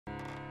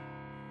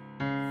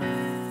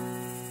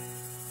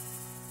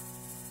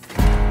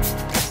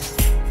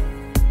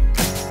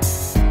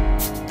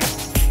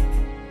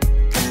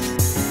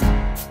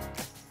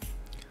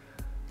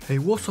Hey,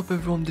 what's up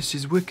everyone, this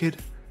is Wicked,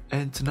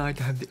 and tonight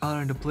I have the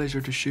honor and the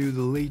pleasure to show you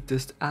the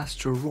latest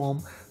Astra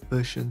ROM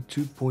version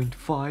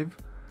 2.5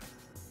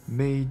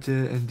 made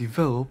and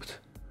developed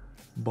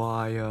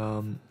by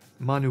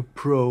Manu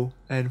Pro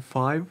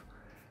N5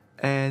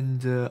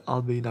 and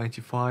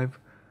Albe95,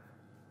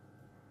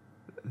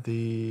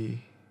 the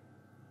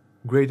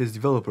greatest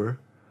developer.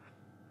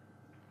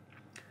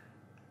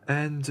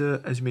 And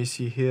as you may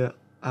see here,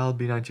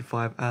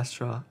 Albe95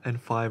 ASTRA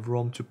N5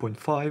 ROM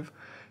 2.5.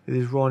 It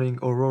is running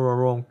Aurora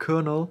ROM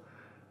kernel,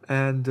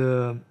 and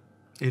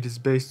it is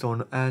based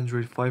on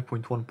Android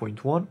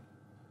 5.1.1.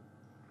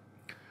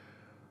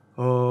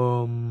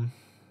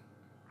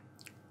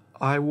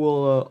 I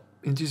will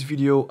in this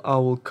video I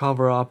will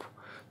cover up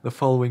the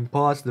following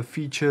parts: the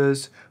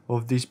features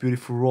of this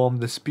beautiful ROM,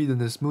 the speed and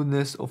the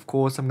smoothness. Of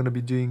course, I'm going to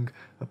be doing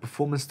a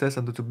performance test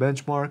under to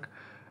benchmark,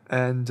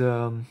 and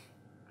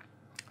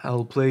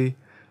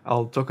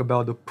I'll talk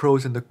about the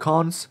pros and the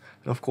cons,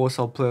 and of course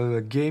I'll play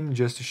a game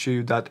just to show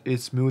you that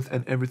it's smooth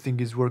and everything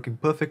is working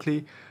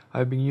perfectly.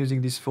 I've been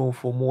using this phone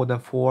for more than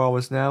 4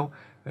 hours now,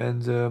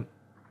 and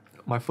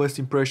my first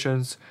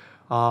impressions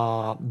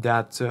are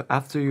that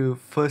after you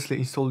firstly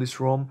install this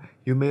ROM,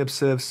 you may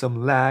observe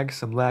some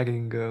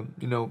lagging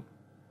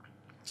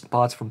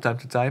parts from time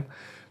to time.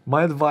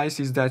 My advice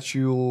is that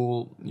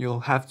you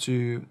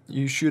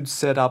should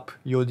set up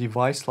your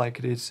device like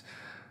it is,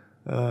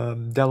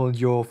 download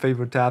your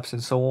favorite apps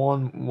and so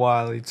on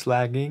while it's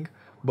lagging,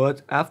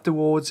 but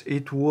afterwards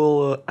it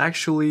will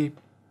actually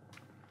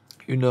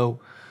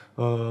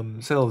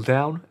settle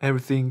down.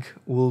 Everything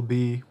will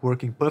be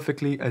working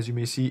perfectly. As you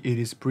may see, it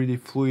is pretty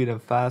fluid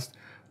and fast,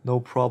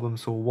 no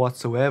problems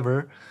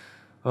whatsoever.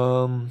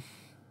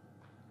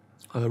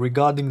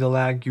 Regarding the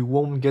lag, you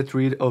won't get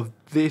rid of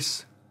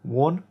this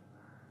one,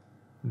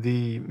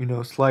 the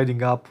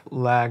sliding up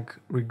lag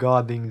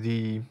regarding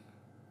the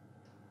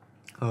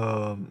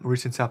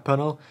recent app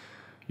panel.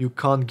 You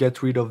can't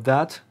get rid of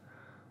that,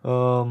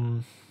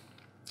 but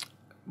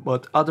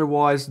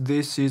otherwise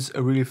this is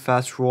a really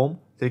fast ROM,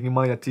 taking in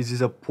mind that this is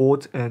a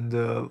port and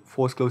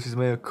force closes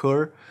may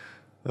occur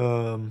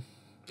in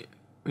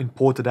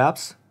ported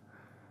apps,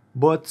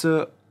 but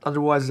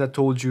otherwise, as I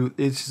told you,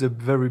 it is a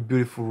very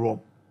beautiful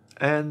ROM,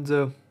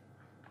 and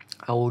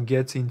I will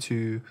get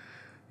into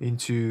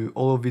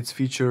all of its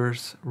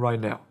features right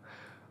now.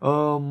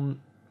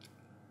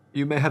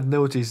 You may have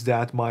noticed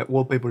that my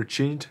wallpaper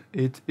changed.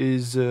 It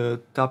is a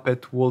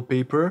Tapet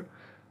wallpaper,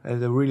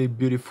 and a really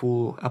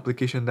beautiful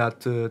application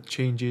that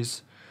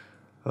changes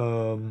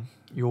your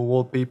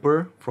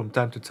wallpaper from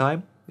time to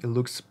time. It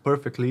looks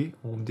perfectly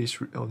on this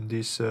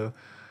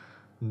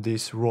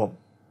ROM.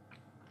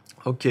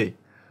 Okay,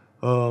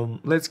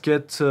 let's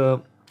get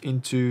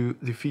into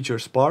the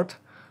features part.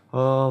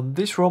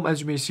 This ROM,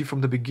 as you may see from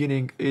the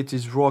beginning, it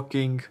is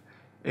rocking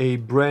a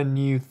brand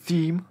new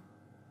theme.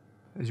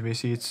 As you may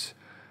see, it's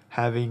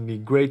having a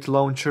great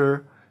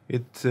launcher.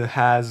 It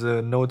has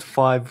Note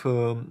 5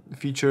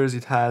 features.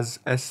 It has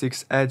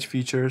S6 Edge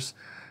features.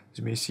 As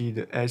you may see,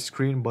 the Edge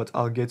screen, but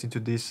I'll get into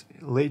this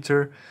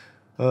later.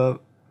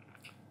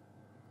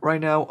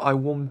 Right now, I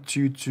want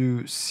you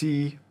to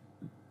see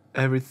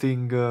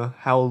everything,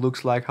 how it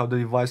looks like, how the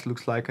device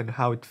looks like, and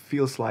how it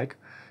feels like.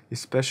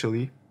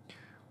 Especially,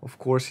 of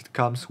course, it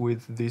comes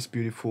with this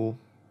beautiful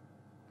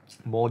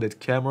modded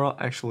camera.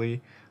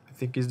 Actually, I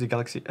think it's the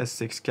Galaxy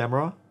S6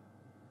 camera.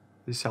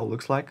 This is how it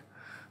looks like.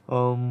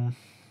 Some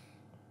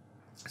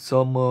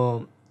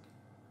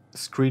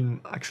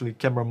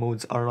camera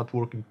modes are not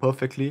working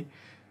perfectly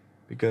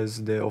because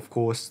of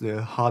course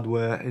the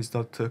hardware is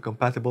not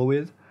compatible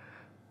with,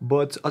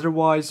 but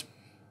otherwise,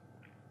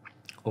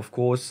 of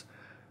course,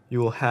 you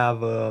will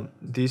have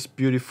this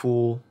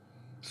beautiful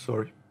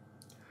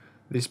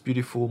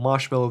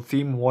marshmallow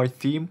theme, white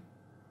theme.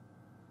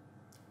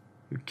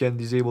 You can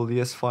disable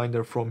the S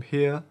Finder from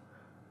here,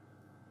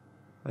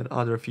 and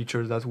other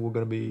features that we're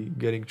gonna be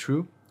getting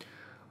through.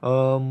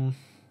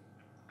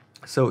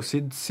 So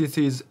since it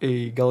is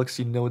a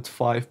Galaxy Note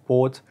 5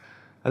 port,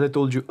 as I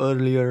told you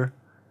earlier,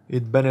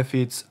 it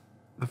benefits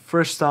the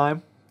first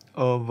time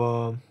of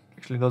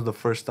actually not the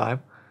first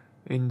time.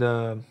 In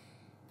the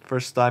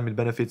first time, it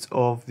benefits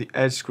of the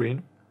Edge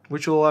screen,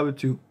 which will allow you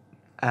to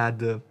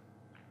add a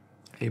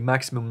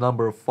maximum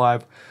number of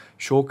 5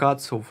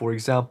 shortcuts. So for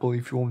example,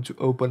 if you want to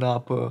open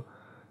up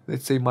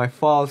let's say my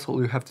files,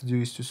 all you have to do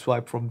is to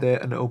swipe from there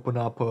and open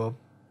up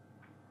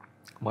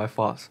my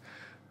files.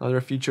 Another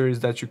feature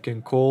is that you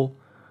can call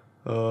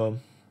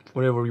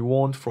whatever you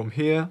want from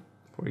here.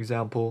 For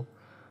example,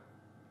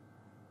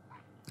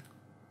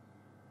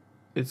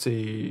 it's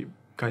a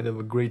kind of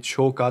a great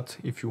shortcut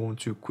if you want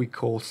to quick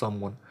call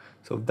someone.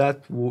 So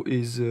that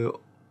is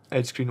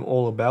Edge screen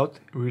all about.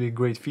 Really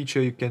great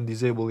feature. You can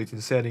disable it in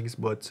settings,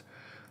 but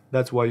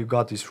that's why you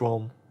got this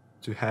ROM,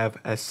 to have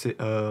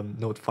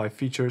Note 5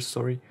 features,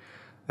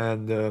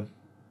 and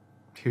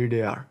here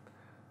they are.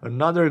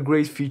 Another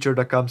great feature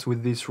that comes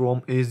with this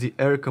ROM is the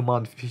air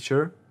command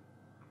feature.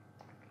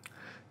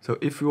 So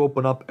if you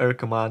open up air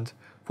command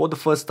for the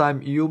first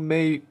time, you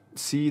may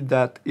see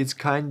that it's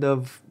kind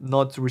of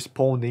not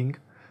responding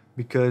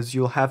because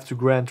you'll have to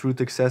grant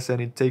root access,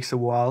 and it takes a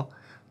while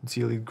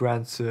until it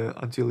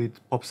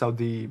pops out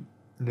the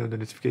the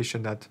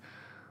notification that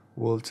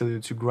will tell you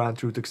to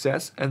grant root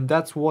access. And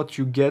that's what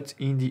you get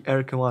in the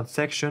error command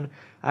section.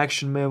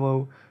 Action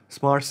memo,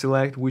 smart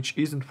select, which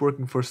isn't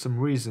working for some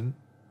reason.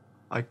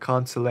 I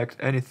can't select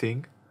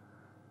anything,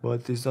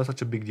 but it's not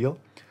such a big deal.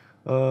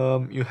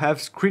 You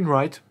have screen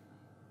write,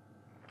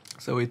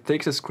 so it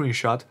takes a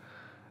screenshot,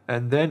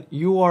 and then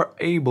you are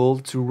able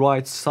to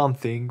write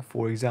something.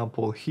 For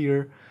example,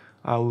 here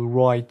I will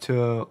write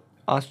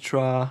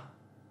Astra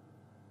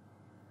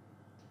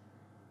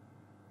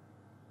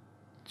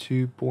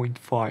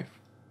 2.5.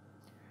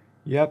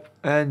 Yep,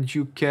 and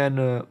you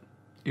can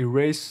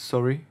erase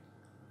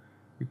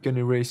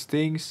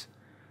things.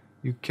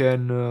 You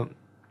can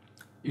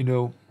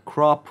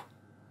crop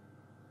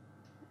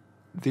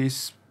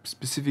this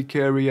specific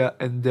area,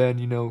 and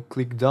then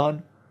click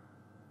done,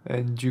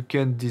 and you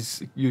can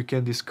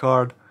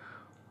discard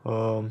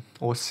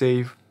or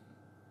save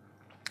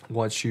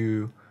what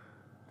you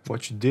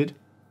did,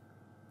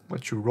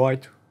 what you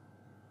wrote.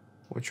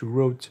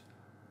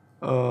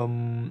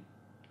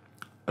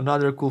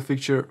 Another cool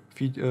feature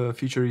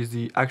is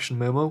the action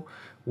memo,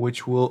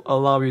 which will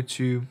allow you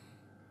to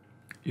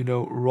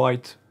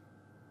write.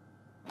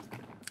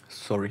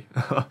 Sorry,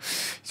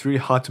 it's really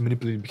hard to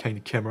manipulate behind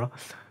the camera,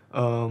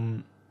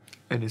 and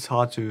it's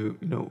hard to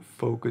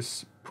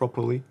focus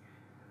properly.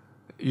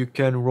 You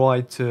can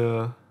write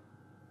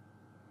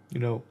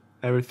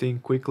everything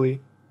quickly.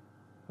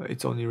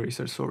 It's on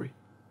eraser, sorry.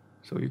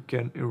 So you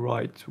can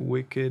write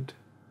wicked.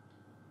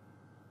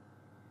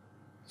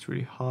 It's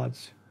really hard.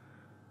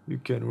 You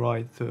can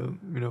write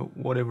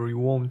whatever you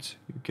want.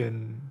 You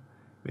can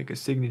make a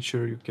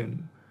signature. You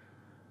can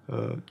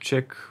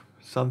check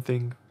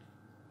something.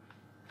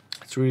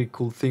 It's a really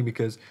cool thing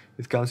because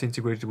it comes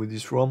integrated with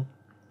this ROM,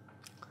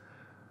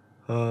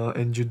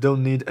 and you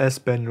don't need S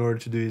Pen in order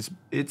to do this.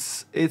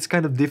 It's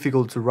kind of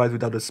difficult to write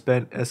without S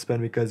Pen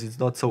because it's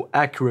not so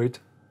accurate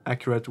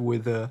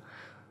with the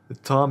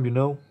thumb. You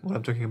know what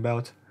I'm talking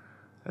about.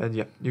 And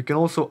yeah, you can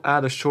also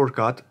add a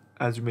shortcut,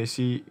 as you may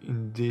see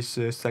in this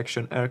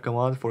section, error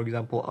command. For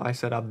example, I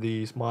set up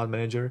the Smart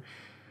Manager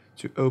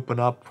to open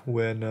up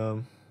when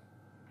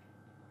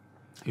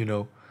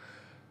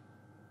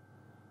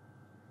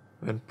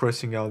when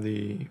pressing out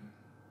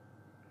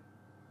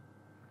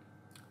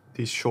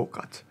this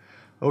shortcut.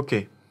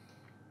 Okay,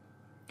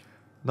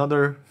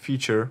 another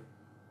feature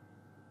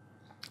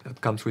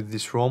that comes with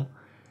this ROM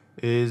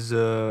is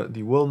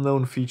the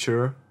well-known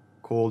feature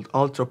called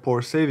Ultra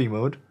Power Saving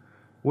Mode,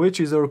 which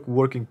is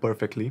working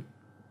perfectly.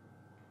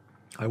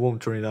 I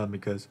won't turn it on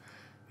because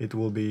it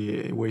will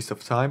be a waste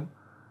of time.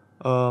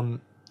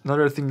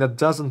 Another thing that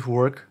doesn't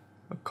work,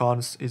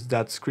 cons, is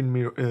that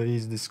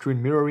the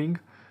screen mirroring.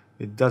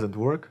 It doesn't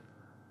work.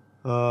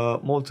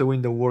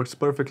 Multi-window works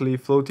perfectly.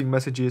 Floating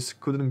messages,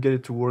 couldn't get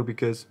it to work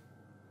because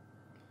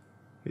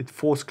it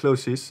force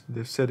closes.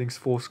 The settings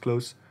force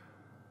close,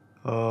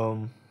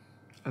 and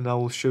I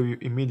will show you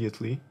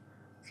immediately.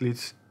 At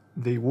least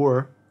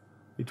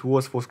it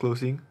was force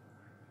closing.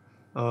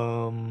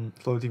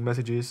 Floating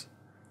messages,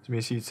 as you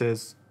may see, it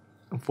says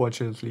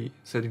unfortunately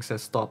settings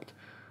has stopped.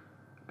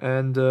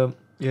 And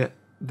yeah,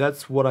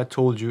 that's what I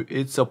told you.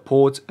 It's a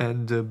port,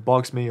 and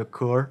bugs may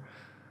occur.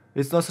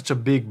 It's not such a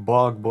big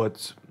bug,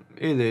 but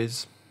it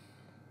is.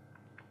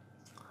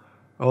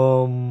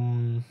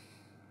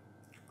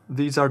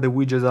 These are the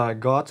widgets that I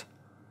got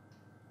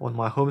on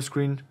my home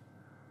screen.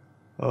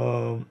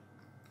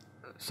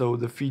 So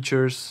the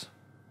features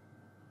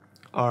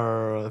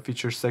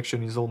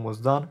section is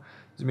almost done.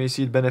 As you may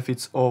see, it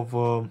benefits of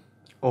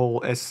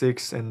all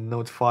S6 and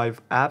Note 5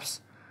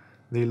 apps.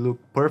 They look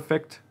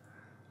perfect,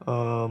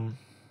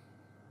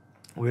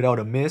 without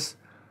a miss.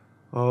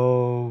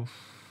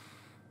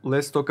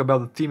 Let's talk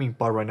about the theming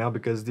part right now,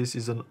 because this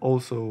is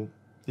also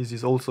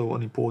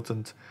an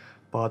important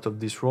part of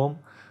this ROM.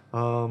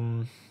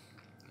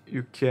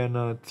 You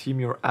can theme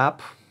your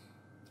app.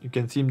 You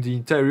can theme the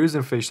entire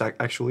user interface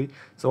actually.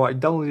 So I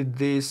downloaded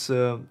this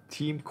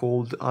theme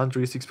called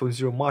Android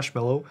 6.0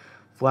 Marshmallow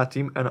flat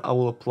theme, and I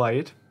will apply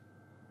it.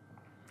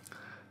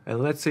 And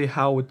let's see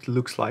how it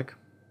looks like.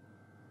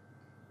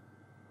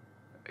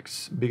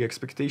 Big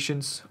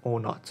expectations or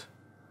not.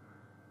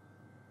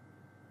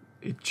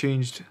 It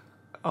changed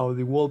out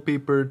the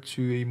wallpaper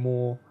to a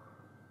more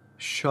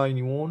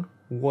shiny one.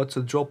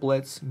 Water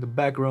droplets in the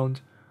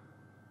background.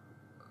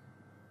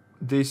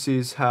 This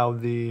is how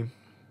the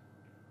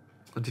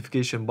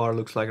notification bar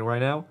looks like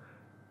right now.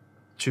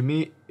 To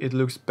me, it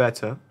looks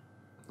better.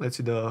 Let's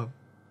see the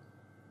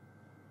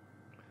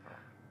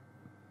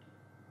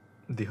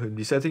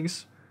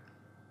settings.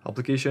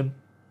 Application.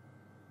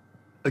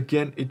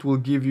 Again, it will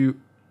give you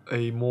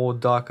a more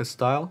darker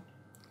style.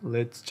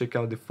 Let's check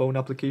out the phone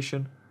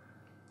application.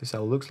 This is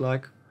how it looks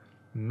like.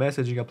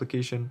 Messaging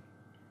application.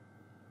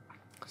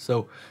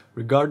 So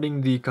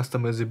regarding the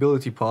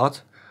customizability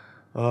part,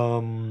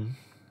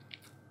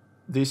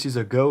 this is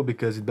a go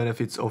because it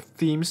benefits of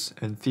themes,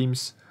 and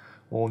themes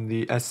on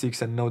the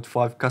S6 and Note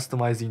 5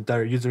 customize the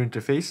entire user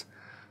interface.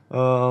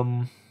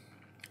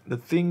 The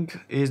thing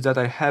is that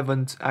I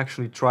haven't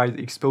actually tried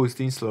exposed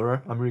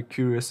installer. I'm really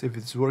curious if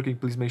it's working.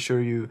 Please make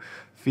sure you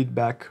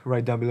feedback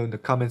right down below in the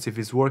comments if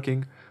it's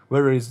working,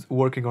 whether it's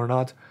working or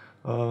not.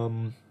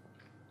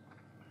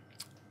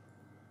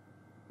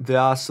 There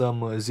are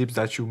some zips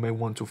that you may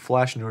want to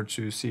flash in order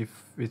to see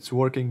if it's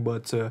working,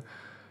 but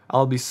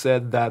Albe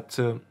said that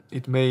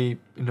it may,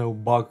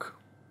 bug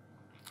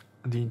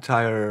the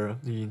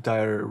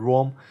entire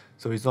ROM,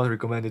 so it's not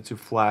recommended to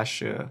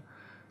flash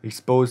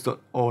exposed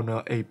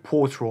on a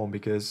port ROM,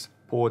 because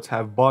ports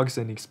have bugs,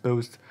 and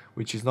exposed,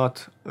 which is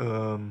not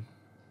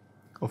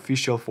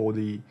official for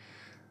the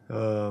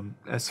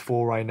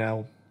S4 right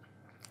now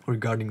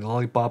regarding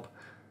Lollipop,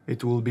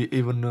 it will be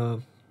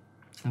even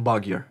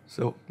buggier.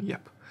 So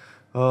yep.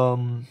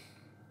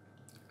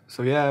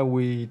 So yeah,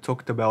 we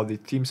talked about the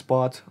theme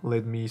spot.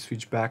 Let me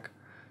switch back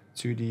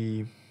to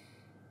the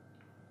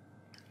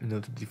the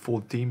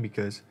default theme,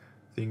 because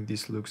I think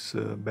this looks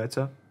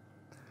better.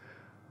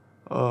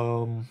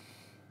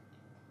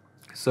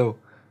 So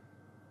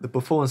the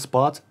performance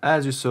spot,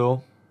 as you saw,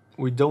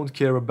 we don't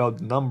care about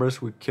the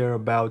numbers, we care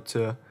about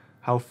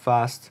how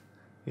fast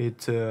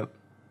it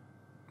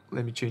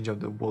let me change up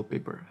the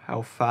wallpaper,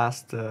 how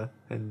fast,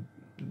 and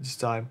this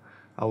time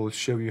I will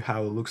show you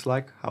how it looks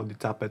like, how the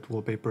tapet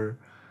wallpaper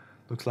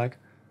looks like.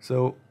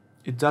 So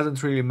it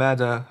doesn't really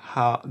matter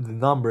how the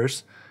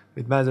numbers,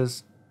 it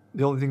matters,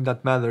 the only thing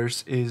that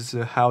matters is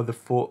how the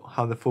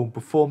phone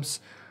performs,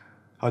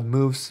 how it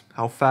moves,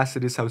 how fast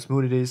it is, how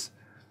smooth it is,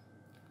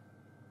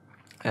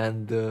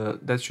 and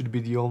that should be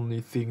the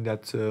only thing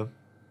that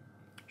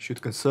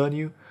should concern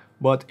you.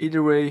 But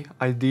either way,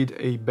 I did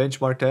a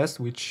benchmark test,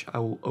 which I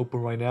will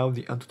open right now,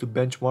 the AnTuTu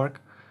benchmark,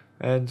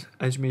 and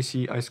as you may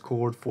see, I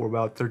scored for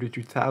about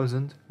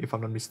 33,000, if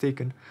I'm not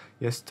mistaken.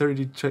 Yes,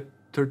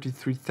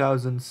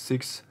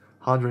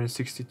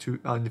 33,662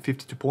 and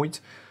 52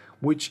 points,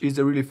 which is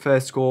a really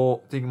fast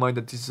score. Think in mind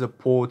that this is a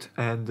port,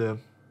 and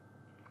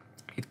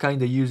it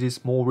kind of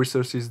uses more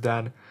resources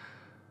than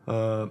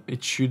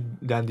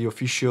than the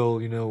official,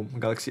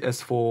 Galaxy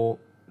S4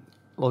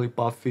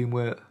 Lollipop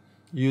firmware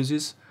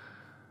uses.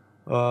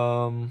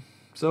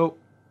 So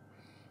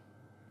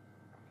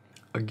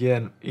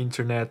again,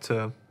 internet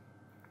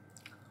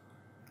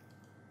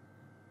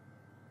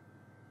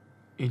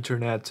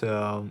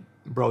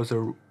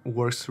browser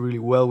works really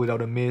well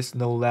without a miss,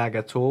 no lag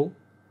at all,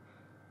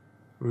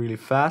 really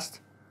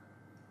fast.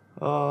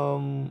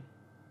 The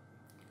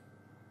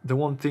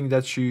one thing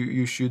that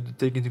you should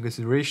take into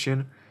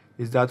consideration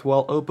is that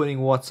while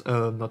opening not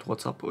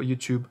WhatsApp or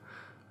YouTube,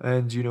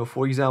 and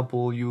for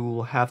example,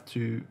 you'll have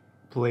to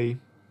play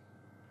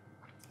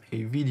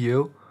a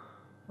video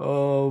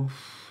of,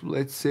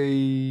 let's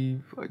say,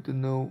 I don't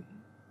know,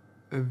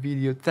 a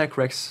video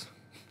TechRex,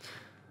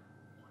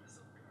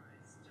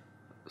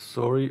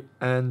 sorry,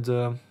 and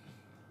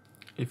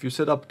if you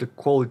set up the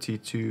quality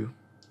to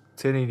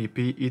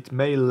 1080p, it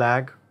may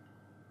lag,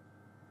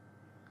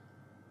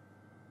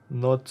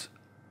 not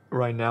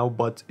right now,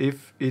 but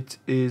if it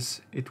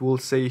is, it will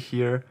say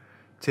here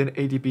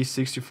 1080p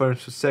 60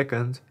 frames per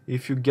second.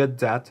 If you get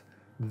that,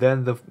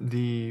 then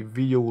the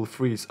video will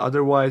freeze,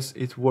 otherwise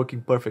it's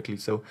working perfectly.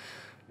 So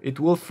it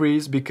will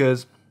freeze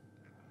because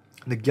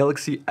the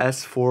Galaxy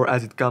S4,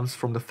 as it comes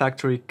from the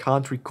factory,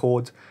 can't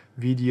record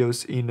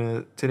videos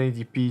in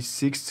 1080p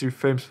 60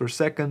 frames per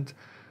second.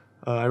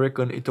 I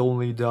reckon it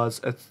only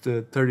does at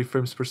 30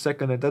 frames per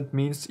second, and that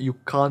means you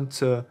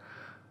can't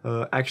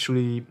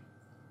actually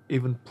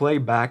even play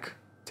back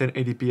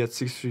 1080p at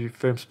 60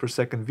 frames per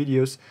second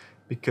videos,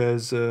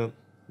 because the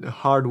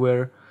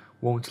hardware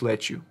won't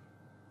let you.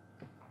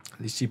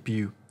 The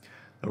CPU,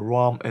 the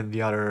ROM, and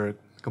the other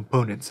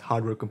components,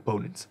 hardware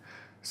components.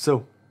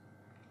 So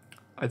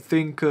I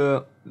think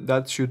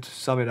that should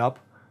sum it up.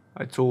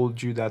 I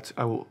told you that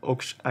I will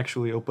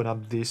actually open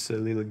up this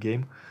little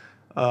game.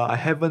 I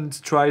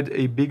haven't tried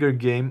a bigger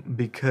game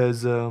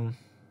because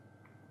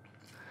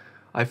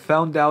I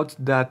found out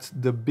that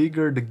the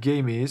bigger the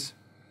game is,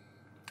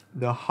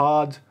 the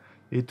hard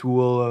it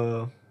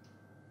will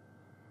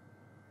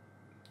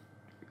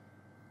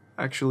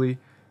actually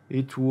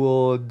it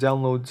will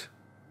download.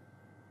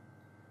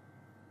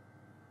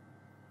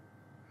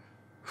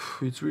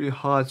 It's really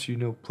hard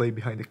to play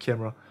behind the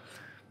camera.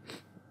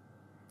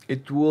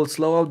 It will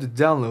slow out the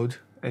download,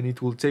 and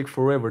it will take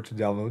forever to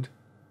download.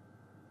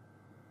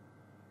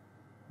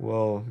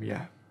 Well,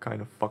 yeah,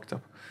 kind of fucked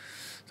up.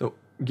 So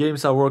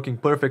games are working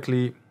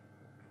perfectly.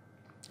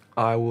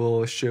 I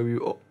will show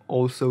you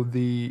also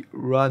the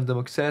random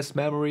access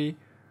memory.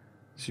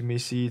 As you may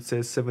see, it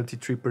says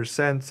 73%,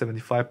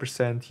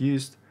 75%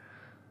 used.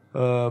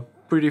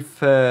 Pretty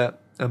fair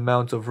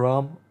amount of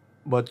RAM,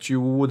 but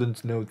you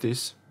won't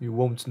notice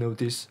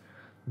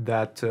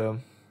that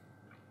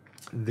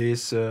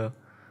this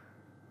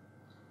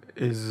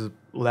is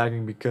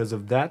lagging because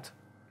of that.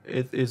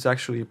 It is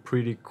actually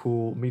pretty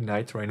cool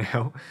midnight right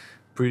now.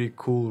 Pretty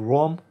cool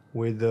ROM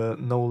with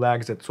no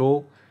lags at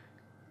all.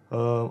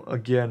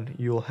 Again,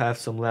 you'll have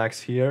some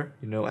lags here,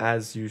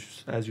 as you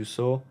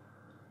saw,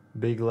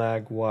 big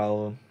lag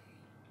while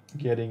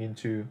getting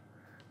into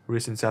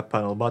recent side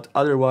panel. But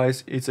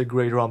otherwise, it's a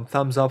great ROM.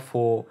 Thumbs up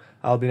for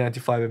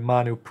Albe95 and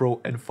Manu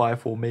Pro and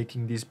 5 for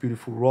making this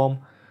beautiful ROM.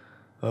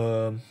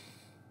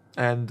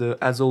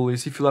 As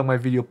always, if you like my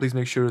video, please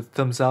make sure to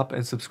thumbs up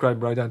and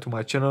subscribe right down to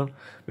my channel.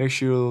 Make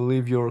sure you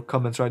leave your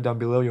comments right down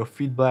below, your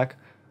feedback,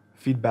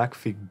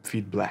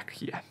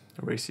 yeah,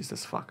 racist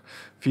as fuck,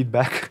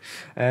 feedback,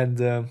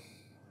 and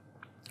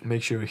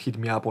make sure you hit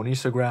me up on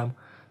Instagram.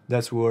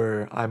 That's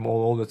where I'm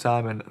all the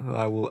time, and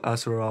I will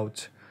answer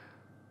out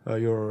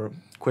your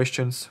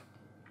questions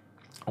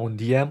on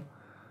DM.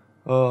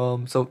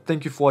 So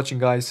thank you for watching,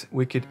 guys.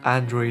 Wicked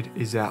Android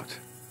is out.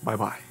 Bye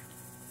bye.